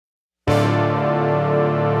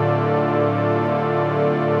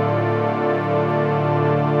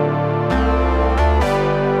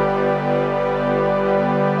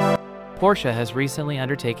Porsche has recently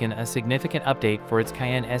undertaken a significant update for its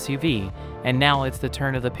Cayenne SUV, and now it's the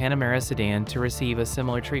turn of the Panamera sedan to receive a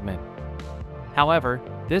similar treatment. However,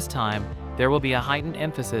 this time, there will be a heightened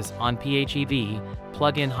emphasis on PHEV,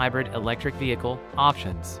 plug-in hybrid electric vehicle,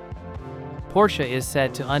 options. Porsche is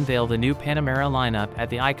set to unveil the new Panamera lineup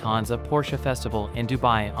at the Icons of Porsche Festival in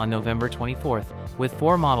Dubai on November 24th, with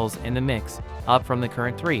 4 models in the mix, up from the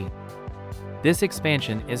current 3. This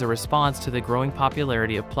expansion is a response to the growing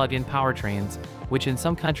popularity of plug-in powertrains, which in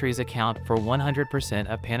some countries account for 100%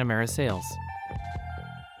 of Panamera sales.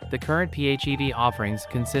 The current PHEV offerings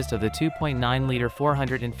consist of the 2.9-liter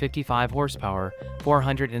 455 horsepower,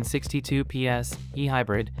 462 PS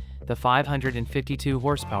E-Hybrid, the 552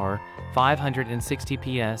 horsepower, 560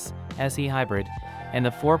 PS SE Hybrid, and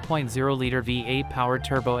the 4.0-liter V8-powered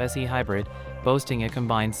Turbo S E-Hybrid, boasting a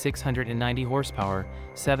combined 690 horsepower,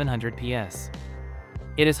 700 PS.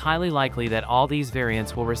 It is highly likely that all these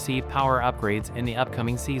variants will receive power upgrades in the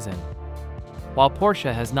upcoming season. While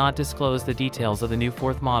Porsche has not disclosed the details of the new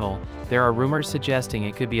 4th model, there are rumors suggesting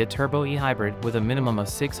it could be a Turbo E-Hybrid with a minimum of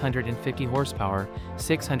 650 horsepower,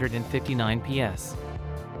 659 PS.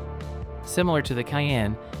 Similar to the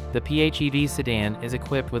Cayenne, the PHEV sedan is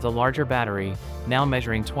equipped with a larger battery, now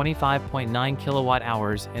measuring 25.9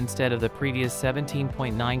 kilowatt-hours instead of the previous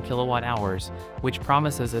 17.9 kilowatt-hours, which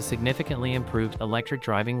promises a significantly improved electric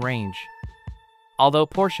driving range. Although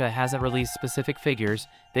Porsche hasn't released specific figures,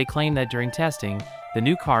 they claim that during testing, the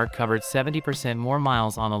new car covered 70% more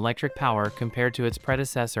miles on electric power compared to its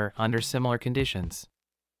predecessor under similar conditions.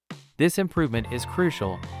 This improvement is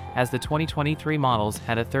crucial, as the 2023 models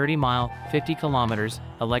had a 30-mile, 50 kilometers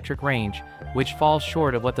electric range, which falls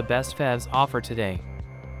short of what the best PHEVs offer today.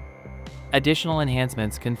 Additional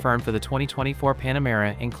enhancements confirmed for the 2024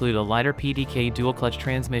 Panamera include a lighter PDK dual-clutch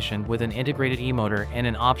transmission with an integrated e-motor and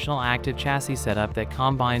an optional active chassis setup that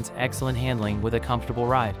combines excellent handling with a comfortable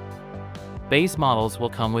ride. Base models will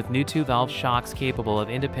come with new 2-valve shocks capable of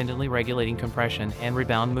independently regulating compression and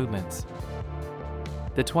rebound movements.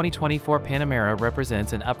 The 2024 Panamera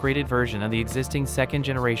represents an upgraded version of the existing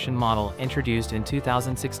second-generation model introduced in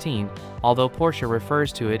 2016, although Porsche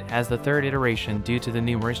refers to it as the 3rd iteration due to the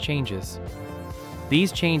numerous changes.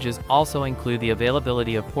 These changes also include the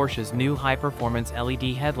availability of Porsche's new high-performance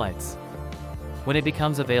LED headlights. When it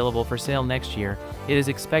becomes available for sale next year, it is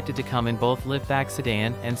expected to come in both liftback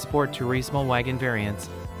sedan and Sport Turismo wagon variants,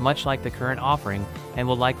 much like the current offering, and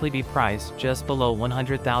will likely be priced just below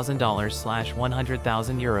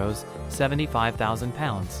 $100,000/100,000 euros,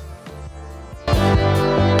 £75,000.